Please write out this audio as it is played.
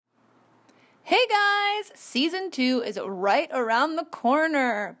Hey guys, season 2 is right around the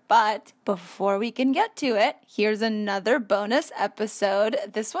corner, but before we can get to it, here's another bonus episode.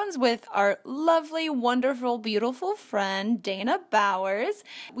 This one's with our lovely, wonderful, beautiful friend, Dayna Bowers.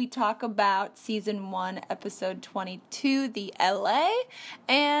 We talk about season 1, episode 22, the LA,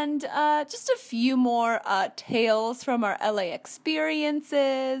 and just a few more tales from our LA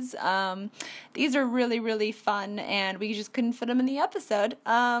experiences. These are really, really fun, and we just couldn't fit them in the episode,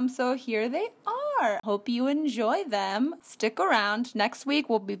 so here they are. Hope you enjoy them. Stick around. Next week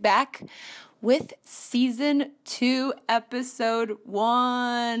we'll be back with season 2, episode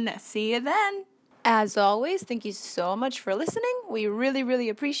 1. See you then. As always, thank you so much for listening. We really, really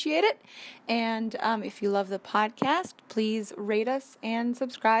appreciate it. And if you love the podcast, please rate us and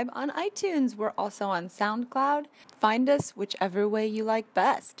subscribe on iTunes. We're also on SoundCloud. Find us whichever way you like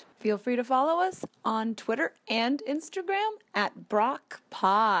best. Feel free to follow us on Twitter and Instagram at BRO.C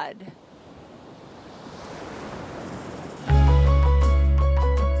Pod.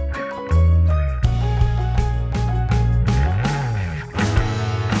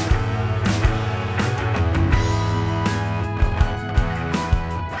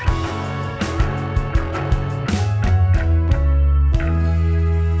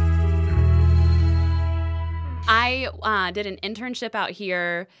 I did an internship out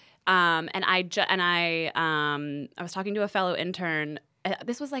here, and I was talking to a fellow intern.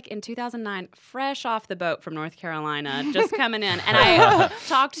 This was like in 2009, fresh off the boat from North Carolina, just coming in. And I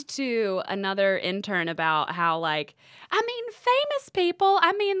talked to another intern about how, famous people,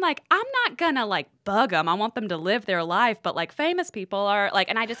 I'm not gonna, bug them. I want them to live their life. But, famous people are,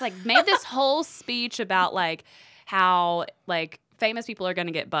 and I just, made this whole speech about, how, famous people are going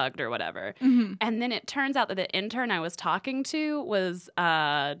to get bugged or whatever. Mm-hmm. And then it turns out that the intern I was talking to was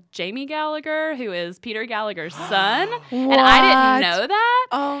Jamie Gallagher, who is Peter Gallagher's son. And I didn't know that.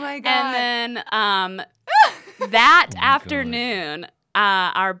 Oh, my God. And then that afternoon,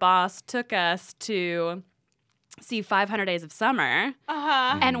 our boss took us to see 500 Days of Summer,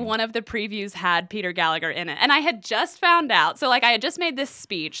 and one of the previews had Peter Gallagher in it. And I had just found out, so I had just made this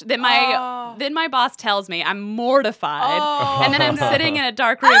speech. Then my boss tells me, I'm mortified, and then I'm sitting in a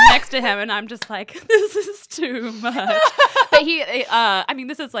dark room next to him, and I'm just like, this is too much. But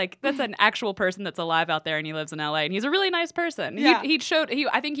this is that's an actual person that's alive out there, and he lives in LA, and he's a really nice person. Yeah.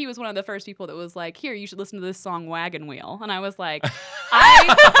 I think he was one of the first people that was like, here, you should listen to this song Wagon Wheel. And I was like,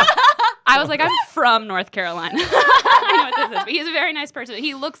 I'm from North Carolina. I know what this is. But he's a very nice person.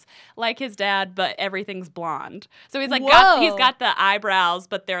 He looks like his dad, but everything's blonde. So he's he's got the eyebrows,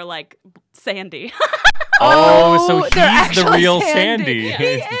 but they're sandy. So he's the real Sandy. Yeah. He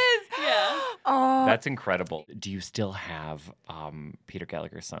is. Yeah. Oh, that's incredible. Do you still have Peter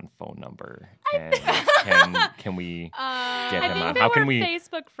Gallagher's son phone number? And can we get him on? How can we?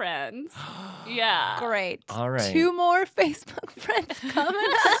 Facebook friends. Yeah. Great. All right. 2 more Facebook friends coming.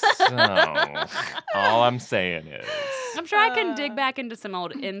 So all I'm saying is, I'm sure I can dig back into some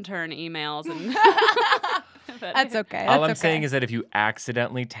old intern emails and. That's okay. All I'm saying is that if you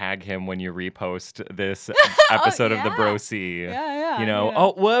accidentally tag him when you repost this episode of the BRO.C,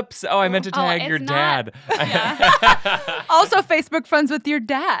 oh, whoops. Oh, I meant to tag your dad. Also Facebook friends with your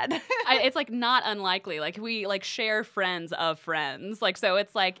dad. It's not unlikely. We share friends of friends. So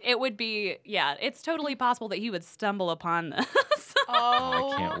it's it would be, it's totally possible that he would stumble upon this.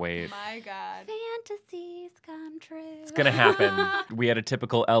 I can't wait. My God. Fantasies come true. It's going to happen. We had a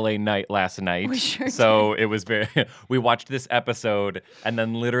typical LA night last night. We sure so did. It was we watched this episode and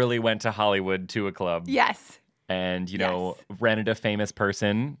then literally went to Hollywood to a club. Yes. And, rented a famous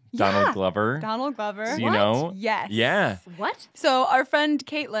person, Donald Glover. Donald Glover. So, Yes. Yeah. What? So our friend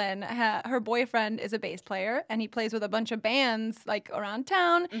Caitlin, her boyfriend is a bass player, and he plays with a bunch of bands, around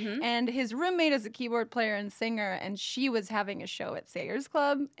town. Mm-hmm. And his roommate is a keyboard player and singer, and she was having a show at Sayers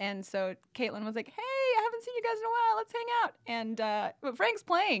Club. And so Caitlin was like, hey, I haven't seen you guys in a while. Let's hang out. And but Frank's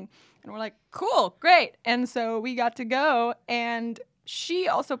playing. And we're like, cool, great. And so we got to go, and she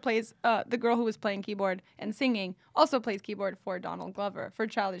also plays, the girl who was playing keyboard and singing also plays keyboard for Donald Glover, for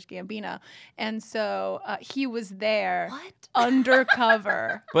Childish Gambino. And so he was there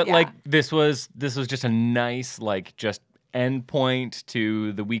undercover. But this was just a nice, just end point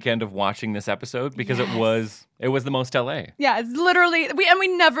to the weekend of watching this episode because it was the most LA. Yeah, it's literally we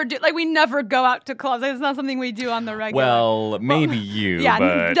never do we never go out to clubs. It's not something we do on the regular. Well, maybe you. Yeah,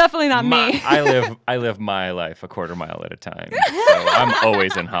 but definitely not me. I live my life a quarter mile at a time. So I'm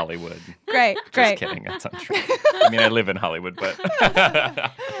always in Hollywood. Great. Just kidding. That's untrue. I mean, I live in Hollywood, but.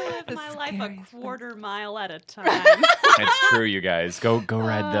 live my life a quarter mile at a time. It's true, you guys. Go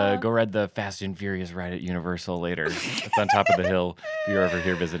ride the Fast and Furious ride at Universal later. It's on top of the hill if you're ever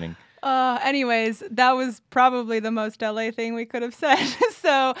here visiting. Anyways, that was probably the most LA thing we could have said.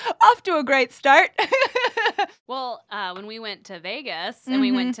 So off to a great start. Well, when we went to Vegas and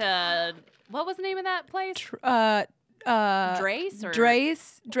we went to, what was the name of that place? Drace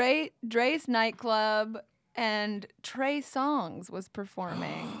nightclub, and Trey Songz was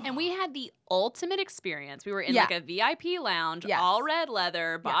performing. And we had the ultimate experience. We were in like a VIP lounge, all red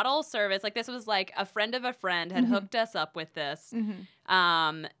leather, bottle service. Like this was like a friend of a friend had hooked us up with this.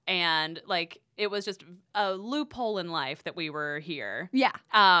 And like it was just a loophole in life that we were here. Yeah.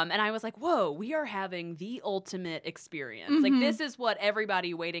 And I was like, whoa, we are having the ultimate experience. Like this is what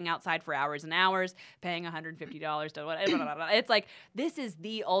everybody waiting outside for hours and hours, paying $150 to whatever. It's like, this is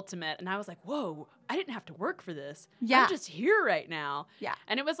the ultimate. And I was like, whoa, I didn't have to work for this. I'm just here right now. Yeah.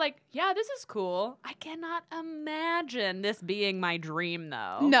 And it was like, yeah, this is cool. I cannot imagine this being my dream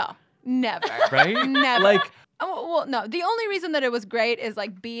though. No, never. Right? Never. Like, well, no. The only reason that it was great is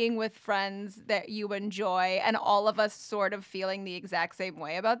like being with friends that you enjoy and all of us sort of feeling the exact same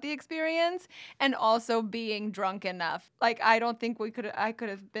way about the experience, and also being drunk enough. Like I don't think I could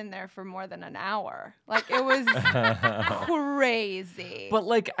have been there for more than an hour. Like it was crazy. But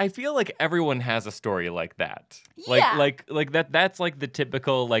like I feel like everyone has a story like that. Yeah. Like that's like the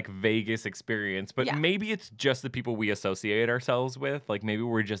typical like Vegas experience, but maybe it's just the people we associate ourselves with. Like maybe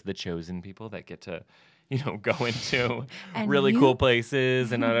we're just the chosen people that get to go into really cool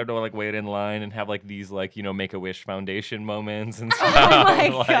places and I don't know, like wait in line and have like these like, Make-A-Wish Foundation moments and stuff. Oh my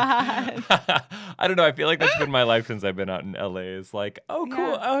God. I don't know. I feel like that's been my life since I've been out in LA. It's like, oh,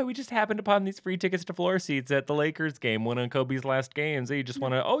 cool. Yeah. Oh, we just happened upon these free tickets to floor seats at the Lakers game, one of Kobe's last games. So you just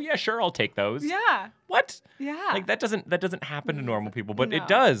want to, oh yeah, sure, I'll take those. Yeah. What? Yeah. Like that doesn't happen to normal people, but it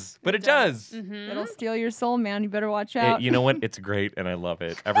does. But it does. Mm-hmm. It'll steal your soul, man. You better watch out. You know what? It's great and I love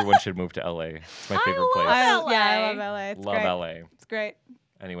it. Everyone should move to LA. It's my favorite place. I love LA. It's love great. LA. It's great.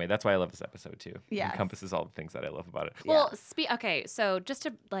 Anyway, that's why I love this episode too. Yeah. It encompasses all the things that I love about it. Well, okay, so just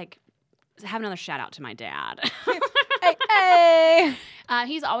to like have another shout out to my dad. Hey.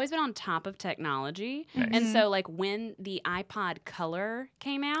 He's always been on top of technology. Nice. And so like when the iPod Color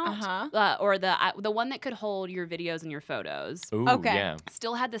came out, or the one that could hold your videos and your photos. Ooh, yeah.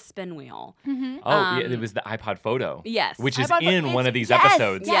 Still had the spin wheel. Mm-hmm. Oh, yeah, it was the iPod Photo. Yes. Which is in one of these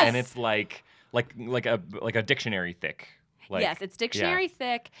episodes. Yes. And it's like a dictionary thick. Like, yes, it's dictionary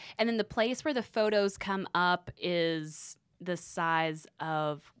thick. And then the place where the photos come up is the size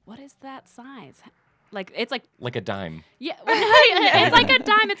of, what is that size? Like it's like a dime. Yeah, it's like a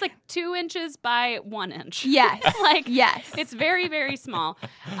dime. It's like 2 inches by 1 inch. Yes, yes. It's very, very small.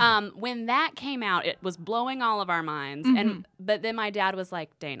 When that came out, it was blowing all of our minds. But then my dad was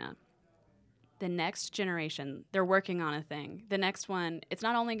like, Dayna, the next generation, they're working on a thing. The next one, it's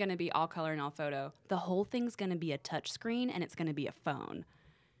not only going to be all color and all photo. The whole thing's going to be a touch screen and it's going to be a phone.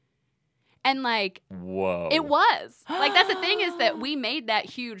 And like, whoa, it was like, that's the thing is that we made that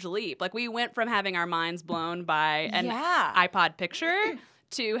huge leap. Like we went from having our minds blown by an iPod picture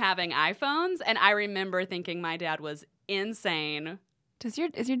to having iPhones. And I remember thinking my dad was insane. Is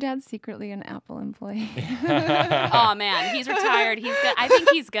your dad secretly an Apple employee? Oh man, he's retired. I think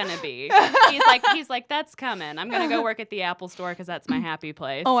he's gonna be. He's like, that's coming. I'm gonna go work at the Apple store because that's my happy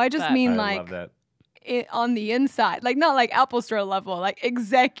place. Oh, I just mean I like love that. On the inside, like not like Apple Store level, like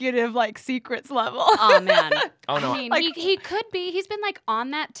executive, like secrets level. Oh man. Oh no. I mean, like, he could be. He's been like on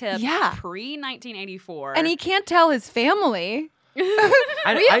that tip pre 1984, and he can't tell his family. We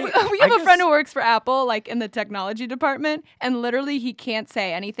have a friend who works for Apple, like in the technology department, and literally he can't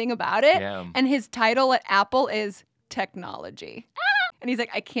say anything about it. Yeah. And his title at Apple is technology, and he's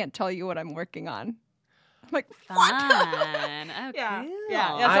like, I can't tell you what I'm working on. I'm like, what? Fun. Oh, yeah. Cool.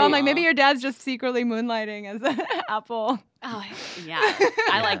 Yeah. So I'm like, maybe your dad's just secretly moonlighting as Apple. Oh, yeah.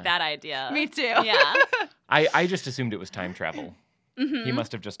 I like that idea. Me too. Yeah. I just assumed it was time travel. Mm-hmm. He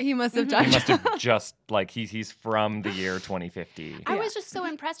must have just like he's from the year 2050. I was just so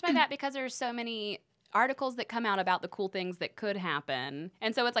impressed by that because there's so many articles that come out about the cool things that could happen.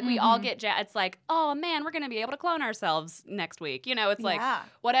 And so it's like we all get it's like, oh man, we're going to be able to clone ourselves next week. It's like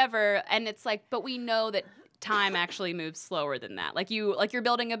whatever. And it's like, but we know that time actually moves slower than that. Like you're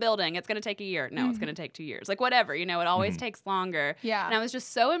building a building, it's going to take a year. No, it's going to take 2 years. Like whatever, it always takes longer. Yeah. And I was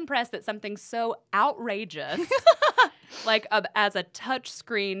just so impressed that something so outrageous like as a touch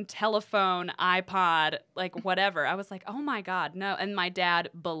screen, telephone, iPod, like whatever. I was like, oh my God, no. And my dad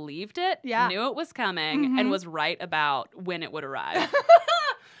believed it, knew it was coming, and was right about when it would arrive.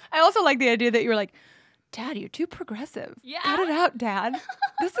 I also like the idea that you were like, Dad, you're too progressive. Yeah. Cut it out, Dad.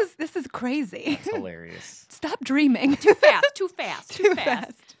 This is crazy. It's hilarious. Stop dreaming. Too fast.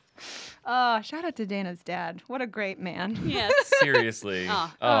 Shout out to Dana's dad. What a great man. Yes. Seriously.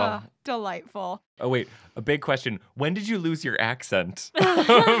 Delightful. Oh, wait. A big question. When did you lose your accent? When did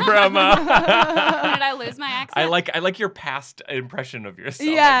I lose my accent? I like your past impression of yourself.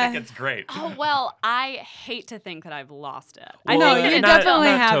 I Yes. think it's great. Oh, well, I hate to think that I've lost it. I know, Well, you not definitely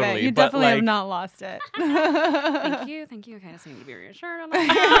haven't. totally, You but, definitely have like- not lost it. Thank you. I kind of seem to be reassured on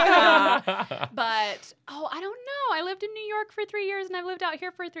that. But, I don't know. I lived in New York for 3 years and I've lived out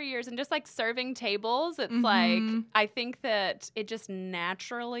here for 3 years. And just like serving tables, it's like, I think that it just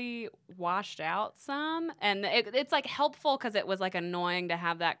naturally washed out some. And it's like helpful because it was like annoying to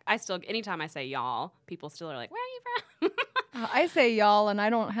have that. Anytime I say y'all, people still are like, where are you from? I say y'all and I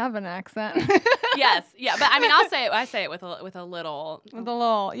don't have an accent. Yes. Yeah. But I mean, I say it with a little. With a little,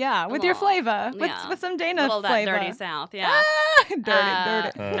 with your flavor. With some Dana little flavor. That dirty South. Yeah.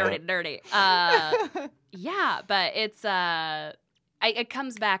 Dirty. Yeah, but it's it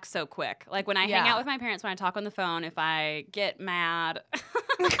comes back so quick. Like when I hang out with my parents, when I talk on the phone, if I get mad,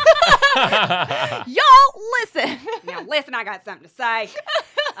 Y'all listen. now listen, I got something to say.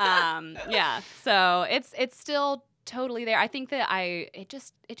 So it's still totally there. I think that it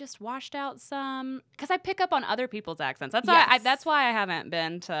just washed out some because I pick up on other people's accents. That's why I haven't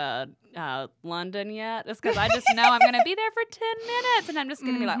been to London yet. It's because I just know I'm going to be there for 10 minutes and I'm just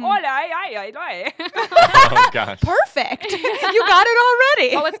going to be like, Oh, gosh. Perfect. You got it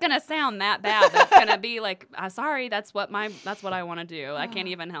already. Oh, it's going to sound that bad. That's going to be like, sorry, that's what I want to do. I can't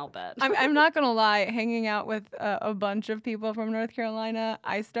even help it. I'm not going to lie. Hanging out with a bunch of people from North Carolina,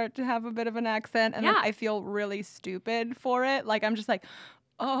 I start to have a bit of an accent and then I feel really stupid for it. Like I'm just like,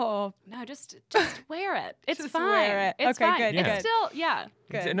 oh. No, just wear it. It's Just fine. wear it. It's Okay, fine. good, It's good. still,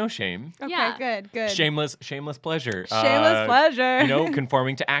 Good. No shame. Okay, Yeah. good. Shameless pleasure. Shameless pleasure.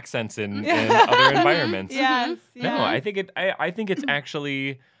 Conforming to accents in other environments. Yes. No, I think it's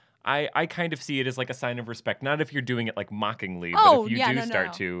actually I kind of see it as like a sign of respect. Not if you're doing it like mockingly, but if you do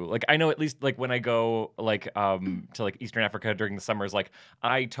start to like I know at least like when I go like to like Eastern Africa during the summers, like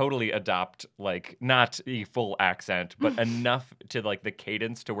I totally adopt like not a full accent, but enough to like the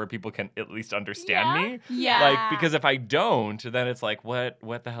cadence to where people can at least understand me. Yeah. Like because if I don't, then it's like what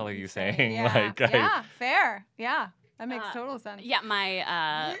the hell are you saying? Yeah. Like Fair. Yeah. That makes total sense. Yeah,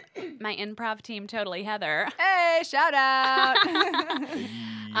 my improv team, Totally Heather. Hey, shout out.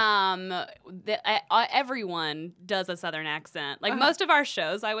 Everyone does a Southern accent. Like most of our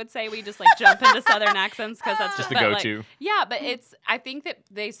shows, I would say we just like jump into Southern accents because that's just the go-to. Like, yeah, but I think that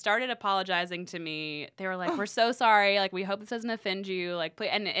they started apologizing to me. They were like, "We're so sorry. Like, we hope this doesn't offend you." Like, please.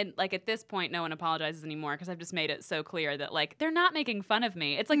 And like at this point, no one apologizes anymore because I've just made it so clear that like they're not making fun of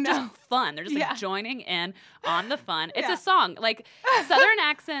me. It's like just fun. They're just like joining in on the fun. It's a song. Like Southern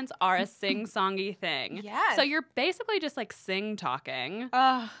accents are a sing-songy thing. Yes. So you're basically just like sing-talking.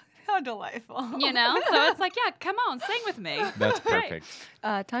 Oh, how delightful. You know? So it's like, yeah, come on, sing with me. That's perfect.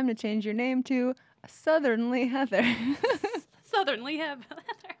 Time to change your name to Southernly Heather. Southernly Heather.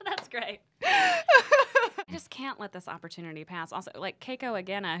 That's great. I just can't let this opportunity pass. Also, like Keiko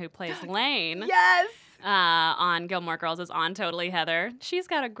Agena, who plays Lane Yes. on Gilmore Girls, is on Totally Heather. She's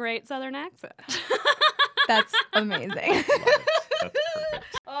got a great Southern accent. That's amazing. Love it. That's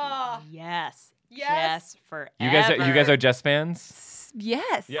perfect. Oh, Yes. Yes. Yes, forever. You guys are Jess fans?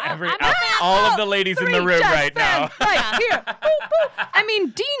 yes. Yeah, I'm all of the ladies in the Three room Jess right now. fans right here. Boop, boop. I mean,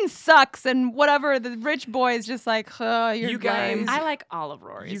 Dean sucks, and whatever. The rich boy is just like, you're You guys- lame. I like all of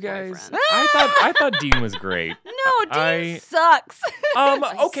Rory's You guys, boyfriends. I thought Dean was great. No, Dean I- sucks.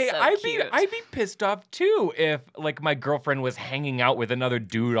 Okay, so I'd cute. be pissed off too if like my girlfriend was hanging out with another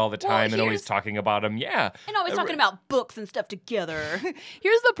dude all the time and always here's- talking about him. Yeah, And always talking about books and stuff together.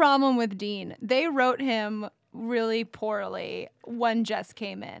 Here's the problem with Dean. They wrote him really poorly when Jess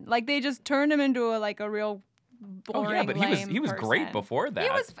came in. Like they just turned him into a real boring, oh yeah, but he was great person. before that. He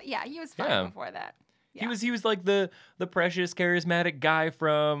was fine Yeah. before that. He was like the precious, charismatic guy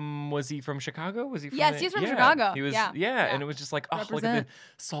from. Was he from Chicago? Was he? From Yes, he's from Chicago. He was. Yeah. And it was just like, oh, look at Represent. the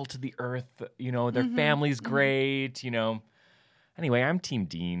salt of the earth. You know, their family's great. You know. Anyway, I'm Team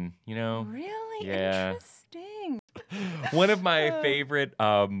Dean. You know. Really Yeah. interesting. One of my favorite,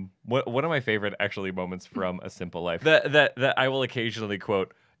 one of my favorite actually moments from A Simple Life that I will occasionally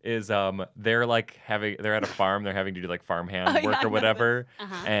quote is they're at a farm, they're having to do like farmhand work or whatever,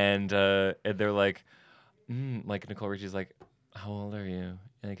 and they're like Nicole Richie's like, how old are you?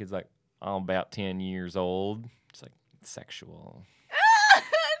 And the kid's like, I'm about 10 years old. It's like sexual.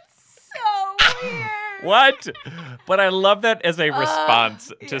 It's so weird. What? But I love that as a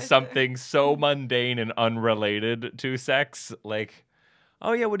response to something so mundane and unrelated to sex. Like,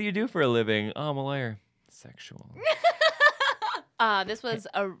 oh yeah, what do you do for a living? Oh, I'm a lawyer. Sexual. This was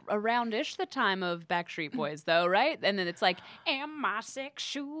around-ish the time of Backstreet Boys, though, right? And then it's like, am I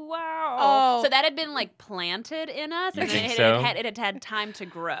sexual? Oh. So that had been, like, planted in us. You And think it so? had had time to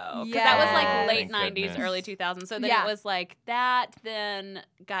grow. Because that was, like, late Thank 90s, goodness. early 2000s. So then Yeah. it was, like, that then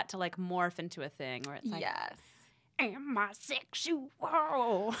got to, like, morph into a thing where it's like, Yes. am I sexual?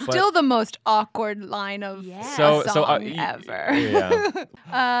 Still the most awkward line of Yeah. a song ever.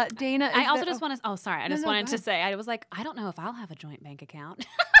 Yeah. Dana, I also just want to, I just wanted go to ahead. say, I was like, I don't know if I'll have a joint bank account.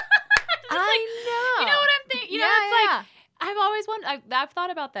 I know. You know what I'm thinking? You know, Yeah, it's yeah. like, I've always wondered, I've thought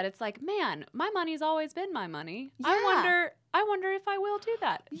about that. It's like, man, my money's always been my money. Yeah. I wonder if I will do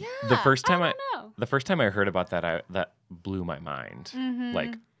that. Yeah. The first time I don't know. the first time I heard about that, that blew my mind. Mhm.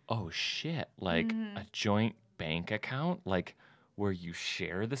 Like, oh shit! Like a joint bank account, like where you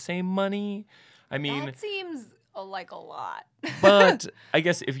share the same money. I mean, that seems like a lot. but I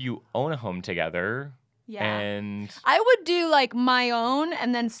guess if you own a home together, Yeah. and I would do like my own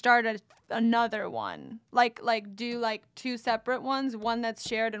and then start another one. Like do like two separate ones, one that's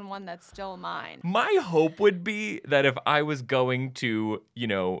shared and one that's still mine. my hope would be that if I was going to,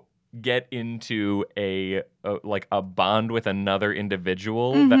 get into a bond with another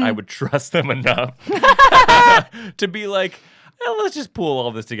individual, that I would trust them enough to be like, let's just pool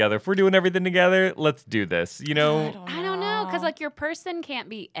all this together. If we're doing everything together, let's do this. I don't know, because like your person can't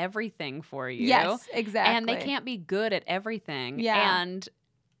be everything for you. Yes, exactly. And they can't be good at everything. Yeah. And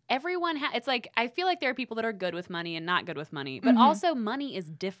everyone it's like, I feel like there are people that are good with money and not good with money, but also money is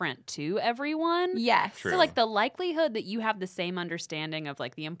different to everyone. Yes. True. So like the likelihood that you have the same understanding of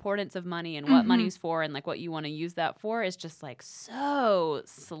like the importance of money and what money's for and like what you want to use that for is just like so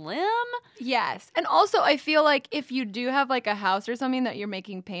slim. Yes. And also I feel like if you do have like a house or something that you're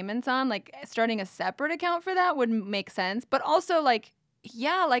making payments on, like starting a separate account for that would make sense. But also like,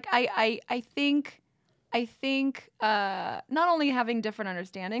 yeah, like I think not only having different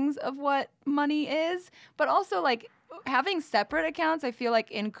understandings of what money is, but also like having separate accounts, I feel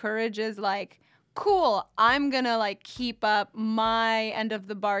like encourages like, cool, I'm gonna like keep up my end of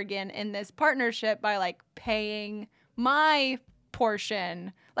the bargain in this partnership by like paying my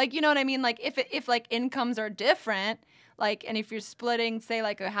portion. Like, you know what I mean? Like if like incomes are different, like, and if you're splitting, say,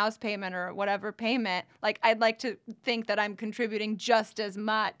 like a house payment or whatever payment, like I'd like to think that I'm contributing just as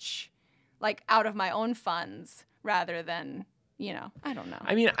much like out of my own funds rather than, I don't know.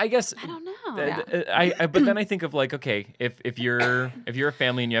 I mean, I guess I don't know. But then I think of like, okay, if you're a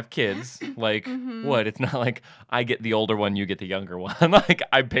family and you have kids, like what? It's not like I get the older one, you get the younger one. Like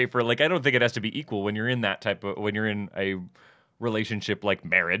I pay for, like, I don't think it has to be equal when you're in when you're in a relationship like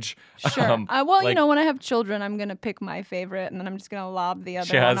marriage. Sure. Well, like, when I have children, I'm gonna pick my favorite, and then I'm just gonna lob the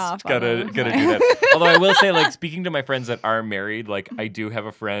other one off. Gotta do that. Although I will say, like, speaking to my friends that are married, like, I do have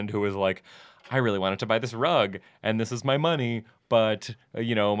a friend who was like, I really wanted to buy this rug, and this is my money, but,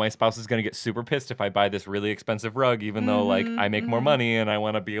 my spouse is going to get super pissed if I buy this really expensive rug, even though, like, I make more money and I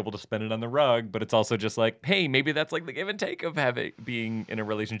want to be able to spend it on the rug. But it's also just like, hey, maybe that's, like, the give and take of being in a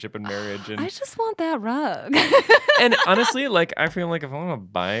relationship and marriage. And I just want that rug. and honestly, like, I feel like if I want to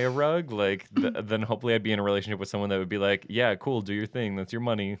buy a rug, like, then hopefully I'd be in a relationship with someone that would be like, yeah, cool, do your thing. That's your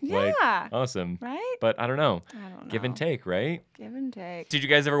money. Like, Yeah. awesome. Right? But I don't know. I don't know. Give and take, right? Give and take. Did you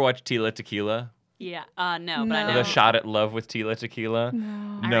guys ever watch Tila Tequila? Yeah. No, but I No. know. The Shot at Love with Tila Tequila?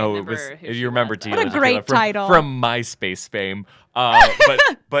 No. I No, it remember was. who she You remember was, though. Tila What a Tequila great title. from MySpace fame.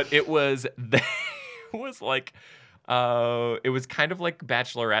 But it was it was like it was kind of like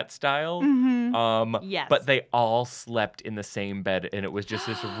Bachelorette style. Yes. But they all slept in the same bed, and it was just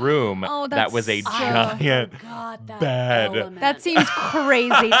this room Oh, that that's was a so- giant God, that bed. element. That seems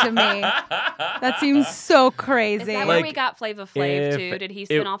crazy to me. That seems so Is crazy. that where we Like, got Flava Flav if too? Did he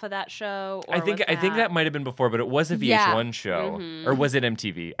spin it- off of that show? Or I think that might have been before, but it was a VH1 Yeah. show, Mhm. or was it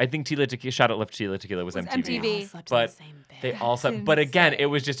MTV? I think Shot at Love Tila Tequila was MTV. MTV. They all slept in But the same bed. They all slept, That's but again, insane. it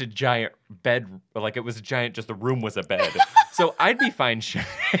was just a giant bed. Like, it was a giant, just the room was a bed. So I'd be fine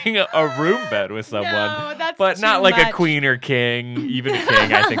sharing a room bed with someone, No, that's but not too like a much. queen or king. Even a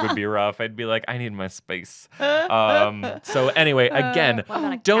king, I think, would be rough. I'd be like, I need my space. So anyway, again, What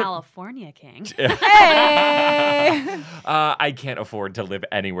about a don't. California king? Hey! I can't afford to live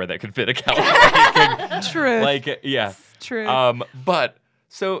anywhere that could fit a California king. Truth. Like, yeah. Truth. But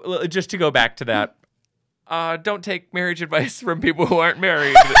so just to go back to that. Don't take marriage advice from people who aren't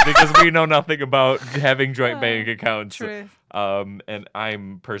married because we know nothing about having joint bank accounts. Truth. And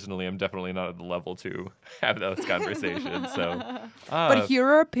I'm definitely not at the level to have those conversations. So, but here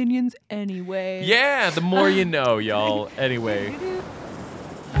are opinions anyway. Yeah, the more you know, y'all. Anyway.